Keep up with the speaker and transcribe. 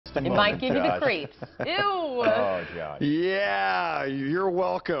It might give you the creeps. Ew. Oh, God. Yeah, you're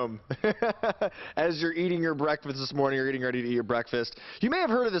welcome. As you're eating your breakfast this morning, you're getting ready to eat your breakfast. You may have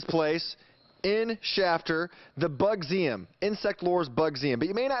heard of this place in Shafter, the Bugseum, Insect Lore's Bugseum, but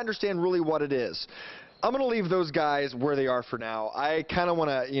you may not understand really what it is. I'm going to leave those guys where they are for now. I kind of want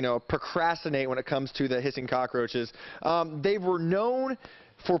to, procrastinate when it comes to the hissing cockroaches. They were known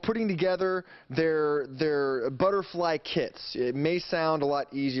for putting together their butterfly kits. It may sound a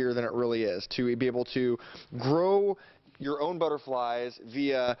lot easier than it really is to be able to grow your own butterflies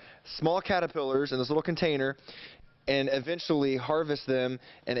via small caterpillars in this little container and eventually harvest them,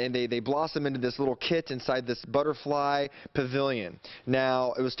 and they blossom into this little kit inside this butterfly pavilion.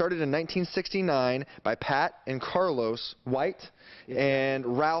 Now, it was started in 1969 by Pat and Carlos White,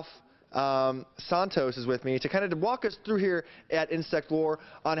 and Ralph Santos is with me to kind of walk us through here at Insect Lore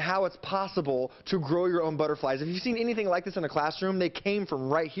on how it's possible to grow your own butterflies. If you've seen anything like this in a classroom, they came from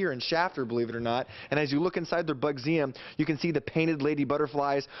right here in Shafter, believe it or not. And as you look inside their Bugseum, you can see the painted lady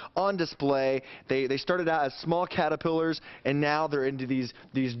butterflies on display. They started out as small caterpillars, and now they're into these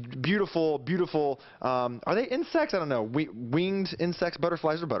beautiful, are they insects? I don't know. Winged insects,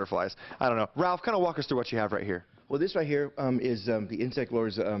 butterflies, or butterflies? I don't know. Ralph, kind of walk us through what you have right here. Well, this right here is the Insect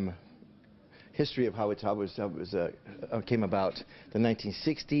Lore's history of how it came about. The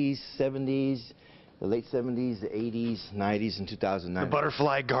 1960s, 70s, the late 70s, the 80s, 90s, and 2009. The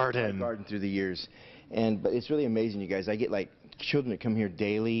Butterfly Garden. Garden through the years. But it's really amazing, you guys. I get like children that come here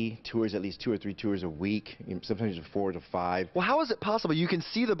daily, tours, at least 2 or 3 tours a week, sometimes 4 to 5. Well, how is it possible? You can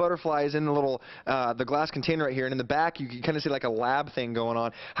see the butterflies in the little, the glass container right here, and in the back you can kind of see like a lab thing going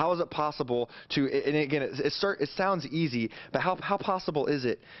on. How is it possible to, and again, it sounds easy, but how possible is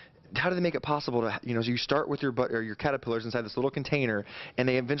it? How do they make it possible to, so you start with your caterpillars inside this little container, and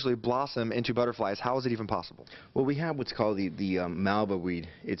they eventually blossom into butterflies? How is it even possible? Well, we have what's called the malva weed.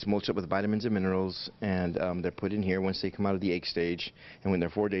 It's mulched up with vitamins and minerals, and they're put in here once they come out of the egg stage. And when they're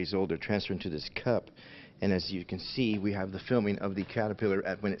 4 days old, they're transferred into this cup. And as you can see, we have the filming of the caterpillar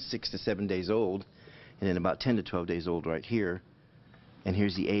when it's 6 to 7 days old, and then about 10 to 12 days old right here. And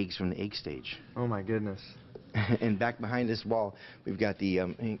here's the eggs from the egg stage. Oh my goodness. And back behind this wall, we've got the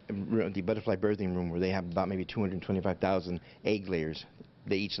butterfly birthing room, where they have about maybe 225,000 egg layers.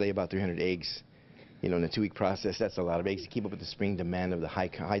 They each lay about 300 eggs. In a 2-week process, that's a lot of eggs to keep up with the spring demand of the high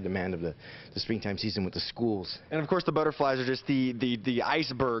demand of the springtime season with the schools. And of course, the butterflies are just the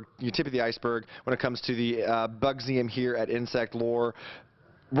iceberg, tip of the iceberg when it comes to the Bugseum here at Insect Lore.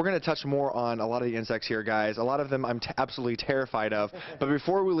 We're going to touch more on a lot of the insects here, guys. A lot of them I'm absolutely terrified of. But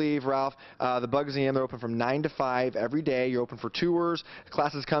before we leave, Ralph, the Bugseum, they're open from 9 to 5 every day. You're open for tours.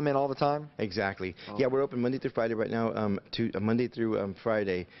 Classes come in all the time? Exactly. Oh. Yeah, we're open Monday through Friday right now, Monday through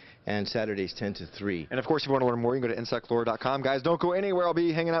Friday, and Saturdays 10 to 3. And of course, if you want to learn more, you can go to insectlore.com. Guys, don't go anywhere. I'll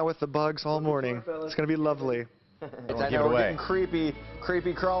be hanging out with the bugs all morning. It's going to be lovely. I know we're getting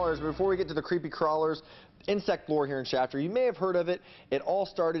creepy crawlers. Before we get to the creepy crawlers, Insect Lore here in Shafter, you may have heard of it. It all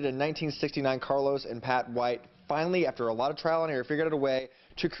started in 1969. Carlos and Pat White finally, after a lot of trial and error, figured out a way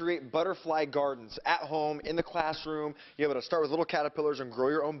to create butterfly gardens at home, in the classroom. You're able to start with little caterpillars and grow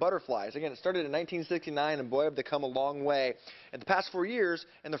your own butterflies. Again, it started in 1969, and boy, have they come a long way. In the past 4 years,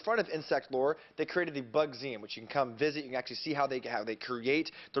 in the front of Insect Lore, they created the Bugseum, which you can come visit. You can actually see how they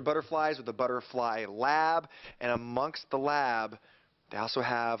create their butterflies with the butterfly lab. And amongst the lab, they also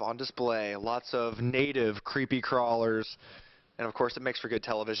have on display lots of native creepy crawlers. And of course, it makes for good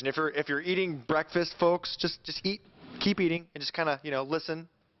television. If you're eating breakfast, folks, just eat, keep eating, and just kind of, listen.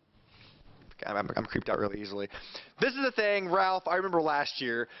 I'm creeped out really easily. This is a thing, Ralph, I remember last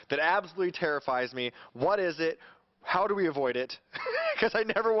year that absolutely terrifies me. What is it? How do we avoid it? Because I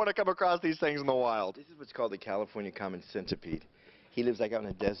never want to come across these things in the wild. This is what's called the California common centipede. He lives like out in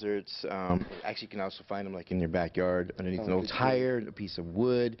the deserts. Actually, you can also find them like in your backyard, underneath an old tire, a piece of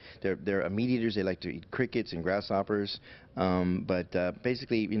wood. They're meat eaters. They like to eat crickets and grasshoppers.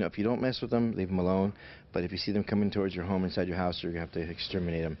 Basically, if you don't mess with them, leave them alone. But if you see them coming towards your home, inside your house, you're going to have to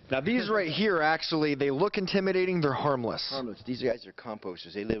exterminate them. Now, these right here, actually, they look intimidating. They're harmless. Harmless. These guys are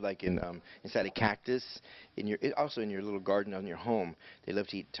composters. They live like inside a cactus, also in your little garden on your home. They love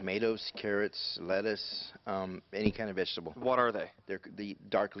to eat tomatoes, carrots, lettuce, any kind of vegetable. What are they? They're the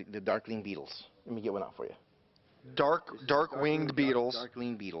darkling beetles. Let me get one out for you. Dark-winged beetles.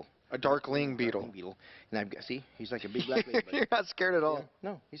 Darkling beetle. A darkling beetle. Darkling beetle. And see, he's like a big black ladybug. You're not scared at all.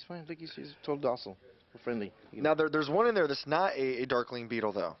 Yeah. No, he's fine. Look, he's total docile. We're friendly. Now, there's one in there that's not a darkling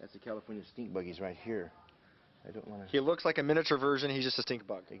beetle, though. That's the California stink bug. He's right here. I don't want to... He looks like a miniature version. He's just a stink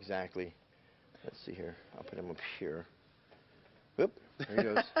bug. Exactly. Let's see here. I'll put him up here. Whoop. There he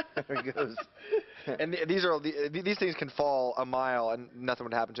goes. There he goes. And these things can fall a mile and nothing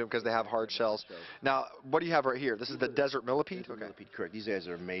would happen to them because they have hard shells. Now, what do you have right here? This is the desert millipede? Okay. Millipede, correct. These guys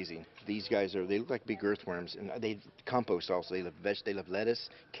are amazing. These guys they look like big earthworms, and they compost also. They love lettuce,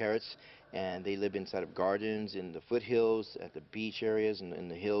 carrots, and they live inside of gardens, in the foothills, at the beach areas, and in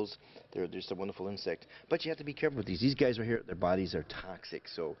the hills. They're just a wonderful insect. But you have to be careful with these. These guys right here, their bodies are toxic,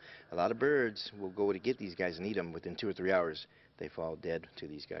 so a lot of birds will go to get these guys and eat them. Within 2 or 3 hours, they fall dead to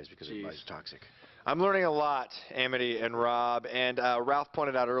these guys because their bodies are toxic. I'm learning a lot, Amity and Rob, and Ralph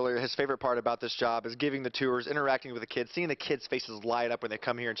pointed out earlier his favorite part about this job is giving the tours, interacting with the kids, seeing the kids' faces light up when they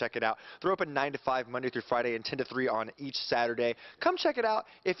come here and check it out. They're open 9 to 5 Monday through Friday and 10 to 3 on each Saturday. Come check it out.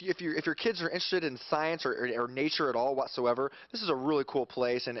 If your kids are interested in science or nature at all whatsoever, this is a really cool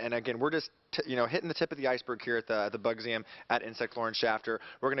place, and again, we're just hitting the tip of the iceberg here at the Bugseum at Insect Lore and Shafter.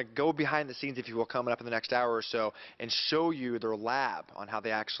 We're going to go behind the scenes, if you will, coming up in the next hour or so and show you their lab on how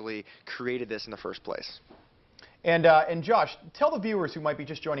they actually created this in the first place. And Josh, tell the viewers who might be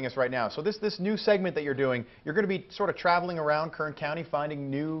just joining us right now. So this new segment that you're doing, you're going to be sort of traveling around Kern County finding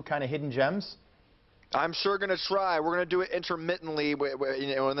new kind of hidden gems? I'm sure going to try. We're going to do it intermittently, in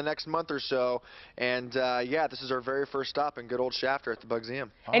the next month or so. And yeah, this is our very first stop in good old Shafter at the Bugseum.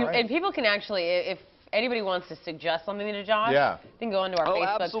 And people can actually, if anybody wants to suggest something to Josh, they can go onto our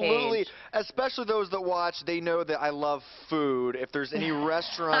Facebook page. Absolutely. Especially those that watch, they know that I love food. If there's any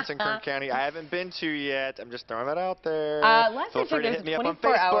restaurants in Kern County I haven't been to yet, I'm just throwing it out there. Last I checked, there's a me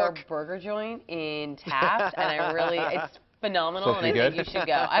 24-hour burger joint in Taft, and it's phenomenal, and I think you should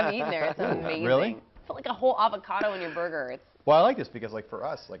go. I've eaten there. It's amazing. Really? Put like a whole avocado in your burger. Well, I like this because, like, for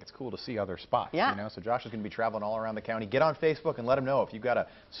us, like, it's cool to see other spots. Yeah. You know, so Josh is going to be traveling all around the county. Get on Facebook and let him know if you've got a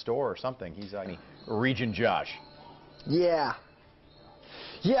store or something. He's Region Josh. Yeah.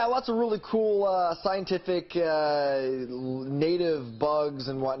 Yeah, lots of really cool scientific native bugs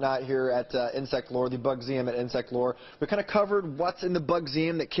and whatnot here at Insect Lore, the Bugseum at Insect Lore. We kind of covered what's in the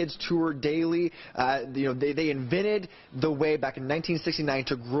Bugseum that kids tour daily. They invented the way back in 1969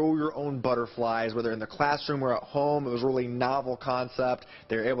 to grow your own butterflies, whether in the classroom or at home. It was a really novel concept.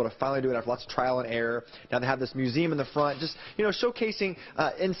 They were able to finally do it after lots of trial and error. Now they have this museum in the front, just showcasing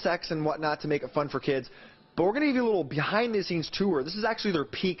insects and whatnot to make it fun for kids. But we're going to give you a little behind-the-scenes tour. This is actually their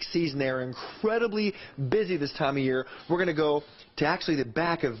peak season. They're incredibly busy this time of year. We're going to go to actually the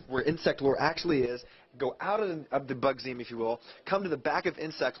back of where Insect Lore actually is, go out of the Bugseum, if you will, come to the back of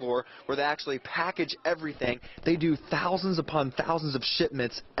Insect Lore where they actually package everything. They do thousands upon thousands of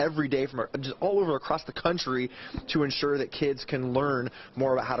shipments every day from just all over across the country to ensure that kids can learn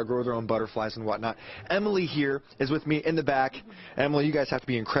more about how to grow their own butterflies and whatnot. Emily here is with me in the back. Emily, you guys have to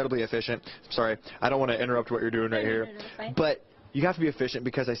be incredibly efficient. Sorry, I don't want to interrupt what you're doing right here. But you have to be efficient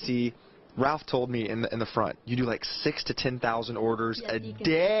because I see Ralph told me in the front, you do like 6,000 to 10,000 orders a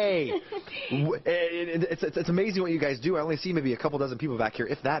day. It's amazing what you guys do. I only see maybe a couple dozen people back here,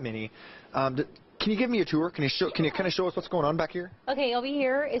 if that many. Can you give me a tour? Can you kind of show us what's going on back here? Okay, over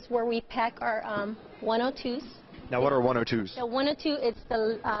here is where we pack our 102s. Now, what are 102s? The 102, it's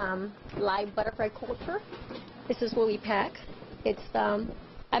the live butterfly culture. This is what we pack. It's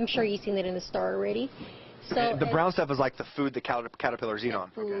I'm sure you've seen it in the store already. So the brown stuff is like the food the caterpillars eat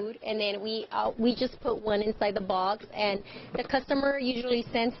on. Food, and then we just put one inside the box, and the customer usually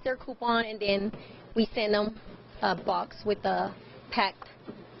sends their coupon, and then we send them a box with a packed.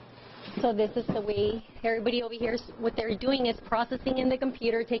 So this is the way everybody over here, what they're doing is processing in the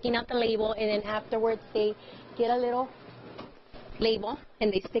computer, taking out the label, and then afterwards they get a little label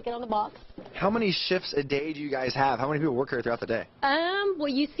and they stick it on the box. How many shifts a day do you guys have? How many people work here throughout the day?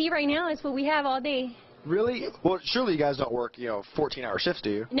 What you see right now is what we have all day. Really? Well, surely you guys don't work, 14-hour shifts, do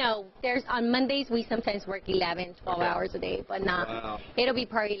you? No. On Mondays, we sometimes work 11, 12 hours a day, but not. Wow. It'll be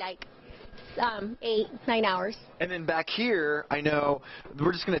probably like 8, 9 hours. And then back here, I know,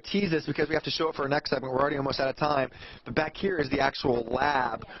 we're just going to tease this because we have to show it for our next segment. We're already almost out of time. But back here is the actual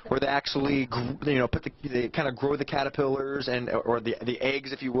lab where they actually, they kind of grow the caterpillars or the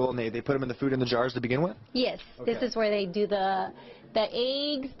eggs, if you will, and they put them in the food in the jars to begin with? Yes. Okay. This is where they do the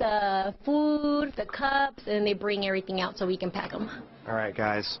eggs, the food, the cups, and they bring everything out so we can pack them. All right,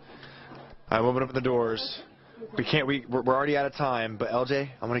 guys. I'm opening up the doors. We're already out of time, but LJ,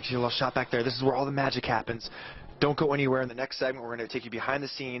 I'm going to give you a little shot back there. This is where all the magic happens. Don't go anywhere. In the next segment, we're going to take you behind the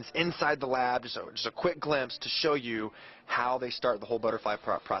scenes, inside the lab, just a quick glimpse to show you how they start the whole butterfly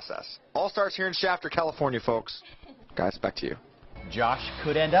process. All starts here in Shafter, California, folks. Guys, back to you. Josh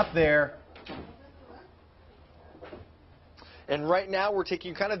could end up there. And right now we're taking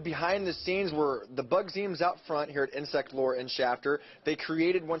you kind of behind the scenes where the Bugseum's out front here at Insect Lore in Shafter. They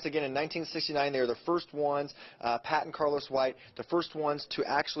created, once again, in 1969. They were the first ones, Pat and Carlos White, the first ones to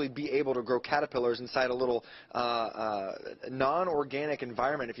actually be able to grow caterpillars inside a little non-organic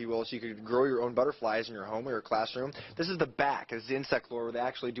environment, if you will, so you could grow your own butterflies in your home or your classroom. This is the back. This is the Insect Lore, where they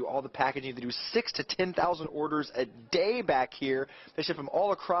actually do all the packaging. They do 6,000 to 10,000 orders a day back here. They ship them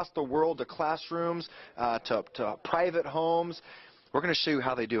all across the world to classrooms, to private homes. We're going to show you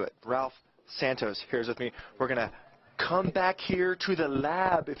how they do it. Ralph Santos here is with me. We're going to come back here to the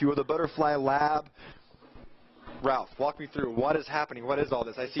lab, if you will, the butterfly lab. Ralph, walk me through. What is happening? What is all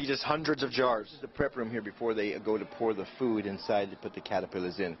this? I see just hundreds of jars. This is the prep room here before they go to pour the food inside to put the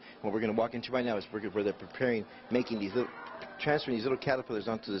caterpillars in. What we're going to walk into right now is where they're preparing, making these little, transferring these little caterpillars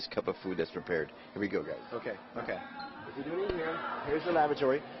onto this cup of food that's prepared. Here we go, guys. Okay, okay. If you're doing it here, here's the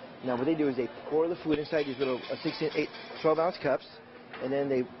laboratory. Now what they do is they pour the food inside these little 12-ounce cups, and then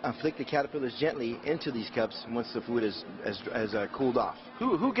they flick the caterpillars gently into these cups once the food has cooled off.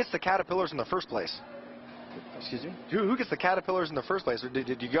 Who gets the caterpillars in the first place? Excuse me? Who gets the caterpillars in the first place? Or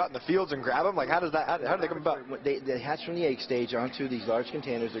did you go out in the fields and grab them? Like, how do they come about? They hatch from the egg stage onto these large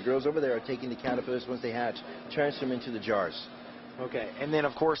containers. The girls over there are taking the caterpillars once they hatch, transfer them into the jars. Okay, and then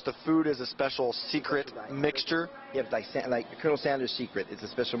of course the food is a special secret mixture. Yep, like Colonel Sanders' secret. It's a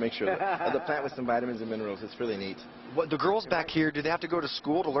special mixture of the plant with some vitamins and minerals. It's really neat. What, the girls back here, do they have to go to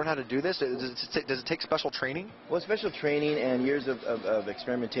school to learn how to do this? Does it take special training? Well, special training and years of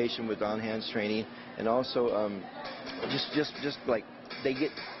experimentation with on-hands training, and also just like they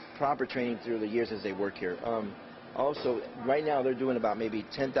get proper training through the years as they work here. Also, right now they're doing about maybe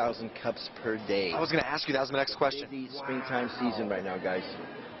 10,000 cups per day. I was going to ask you, that was my next question. It's the springtime season right now, guys.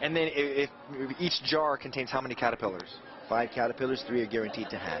 And then if each jar contains how many caterpillars? 5 caterpillars, 3 are guaranteed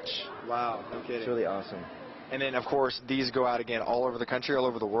to hatch. Wow, no kidding. It's really awesome. And then, of course, these go out again all over the country, all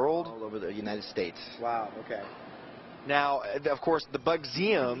over the world? All over the United States. Wow, okay. Now, of course, the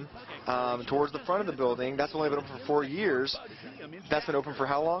Bugseum towards the front of the building, that's only been open for 4 years. That's been open for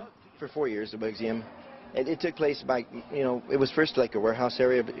how long? For 4 years, the Bugseum. It took place by, it was first like a warehouse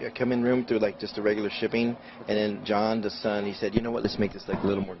area, a come-in room through like just a regular shipping. And then John, the son, he said, you know what, let's make this like a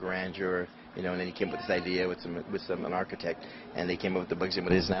little more grandeur. And then he came up with this idea with an architect, and they came up with the Bugseum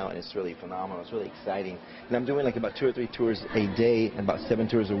what it is now, and it's really phenomenal. It's really exciting. And I'm doing like about 2 or 3 tours a day and about 7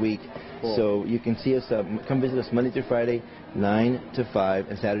 tours a week. Cool. So you can see us, come visit us Monday through Friday, 9 to 5,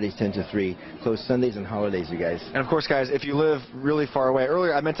 and Saturdays 10 to 3. Closed Sundays and holidays, you guys. And of course, guys, if you live really far away,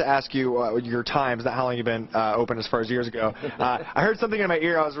 earlier I meant to ask you your times, not how long you've been open as far as years ago. I heard something in my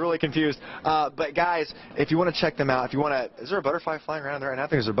ear. I was really confused. But guys, if you want to check them out, if you want to, is there a butterfly flying around there right now? I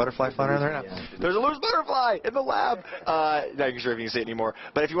think there's a butterfly flying around there right now. Yeah. There's a loose butterfly in the lab. Not sure if you can see it anymore.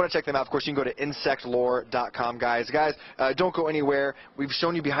 But if you want to check them out, of course, you can go to insectlore.com, guys. Guys, don't go anywhere. We've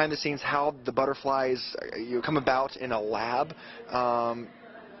shown you behind the scenes how the butterflies come about in a lab.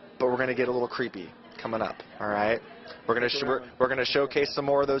 But we're going to get a little creepy coming up, all right? We're going to showcase some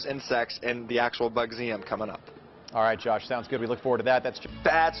more of those insects in the actual Bugseum coming up. All right, Josh, sounds good. We look forward to that.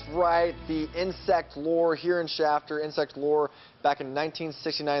 That's right, the Insect Lore here in Shafter. Insect Lore, back in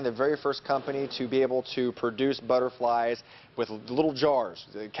 1969, the very first company to be able to produce butterflies with little jars.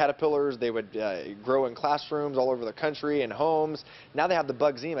 The caterpillars, they would grow in classrooms all over the country and homes. Now they have the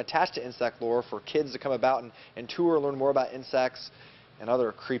Bugseum attached to Insect Lore for kids to come about and tour, learn more about insects and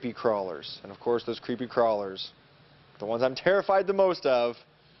other creepy crawlers. And of course, those creepy crawlers, the ones I'm terrified the most of,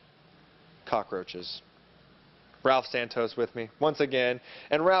 cockroaches. Ralph Santos with me once again.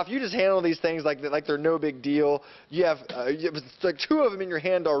 And Ralph, you just handle these things like they're no big deal. You have like 2 of them in your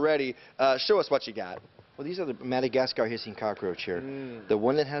hand already. Show us what you got. Well, these are the Madagascar hissing cockroach here. The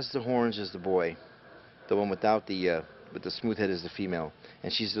one that has the horns is the boy. The one without with the smooth head is the female.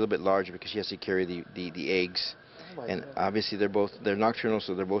 And she's a little bit larger because she has to carry the eggs. Oh, and obviously they're nocturnal,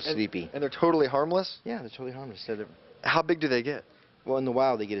 so they're both sleepy. And they're totally harmless? Yeah, they're totally harmless. How big do they get? Well, in the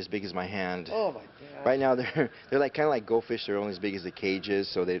wild, they get as big as my hand. Oh, my God. Right now, they're like kind of like goldfish. They're only as big as the cage is,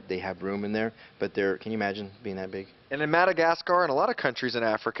 so they have room in there. But can you imagine being that big? And in Madagascar and a lot of countries in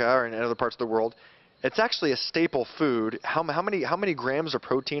Africa or in other parts of the world, it's actually a staple food. How many grams of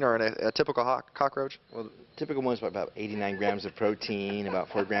protein are in a typical cockroach? Well, the typical one is about 89 grams of protein, about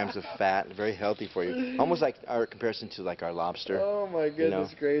 4 grams of fat. Very healthy for you. Almost like our comparison to like our lobster. Oh my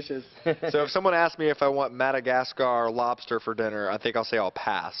goodness gracious! So if someone asks me if I want Madagascar lobster for dinner, I think I'll say I'll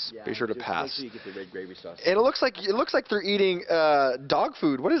pass. Yeah, be sure to pass. Make sure you get the red gravy sauce. And it looks like they're eating dog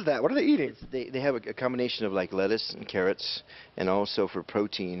food. What is that? What are they eating? They have a combination of like lettuce and carrots, and also for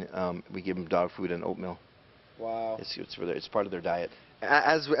protein, we give them dog food and oatmeal. Wow. It's part of their diet.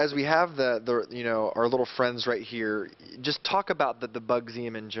 As we have the you know, our little friends right here, just talk about the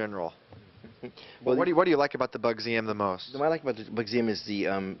Bugseum in general. Well, what do you like about the Bugseum the most? What I like about the Bugseum is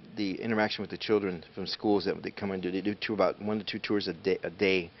the interaction with the children from schools that they come and do. They do about 1 to 2 tours a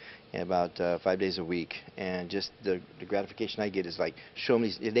day, and about 5 days a week. And just the gratification I get is like show them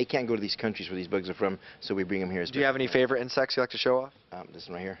these. They can't go to these countries where these bugs are from, so we bring them here. Do you have any favorite insects you like to show off? This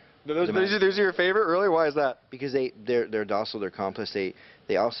one right here. Those are your favorite, really? Why is that? Because they're docile, they're complex. They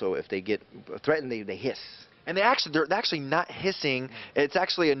also, if they get threatened, they hiss. And they're actually not hissing. It's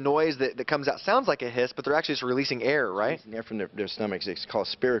actually a noise that comes out. Sounds like a hiss, but they're actually just releasing air, right? Releasing air from their stomachs. It's called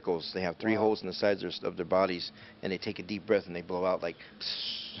spiracles. They have 3 holes in the sides of their bodies, and they take a deep breath and they blow out like.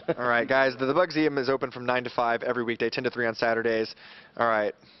 All right, guys. The Bugseum is open from 9 to 5 every weekday, 10 to 3 on Saturdays. All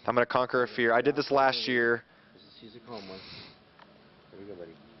right. I'm gonna conquer a fear. I did this last year. She's a calm one. There we go,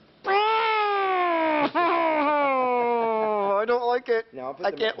 buddy. I don't like it. No,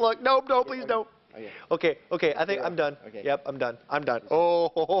 I can't look. No, please don't. Okay, I think I'm done. Okay. Yep, I'm done. Oh.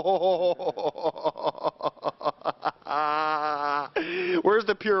 Where's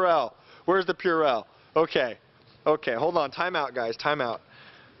the Purell? Okay, hold on. Time out, guys. Time out.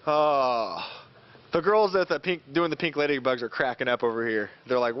 Oh. The girls at doing the pink ladybugs are cracking up over here.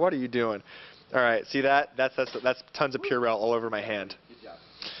 They're like, what are you doing? All right, see that? That's tons of Purell all over my hand.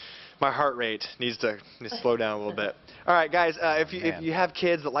 My heart rate needs to slow down a little bit. All right, guys, if you have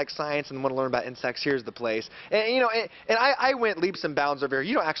kids that like science and want to learn about insects, here's the place. And you know, and I went leaps and bounds over here.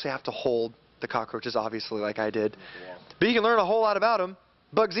 You don't actually have to hold the cockroaches, obviously, like I did, but you can learn a whole lot about them.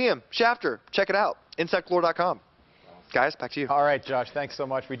 Bugseum, Shafter, check it out. Insectlore.com. Guys, back to you. All right, Josh, thanks so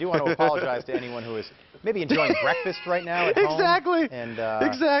much. We do want to apologize to anyone who is maybe enjoying breakfast right now at home. Exactly. And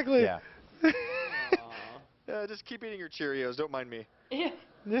exactly. Yeah. Just keep eating your Cheerios. Don't mind me. Yeah.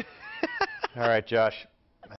 All right, Josh.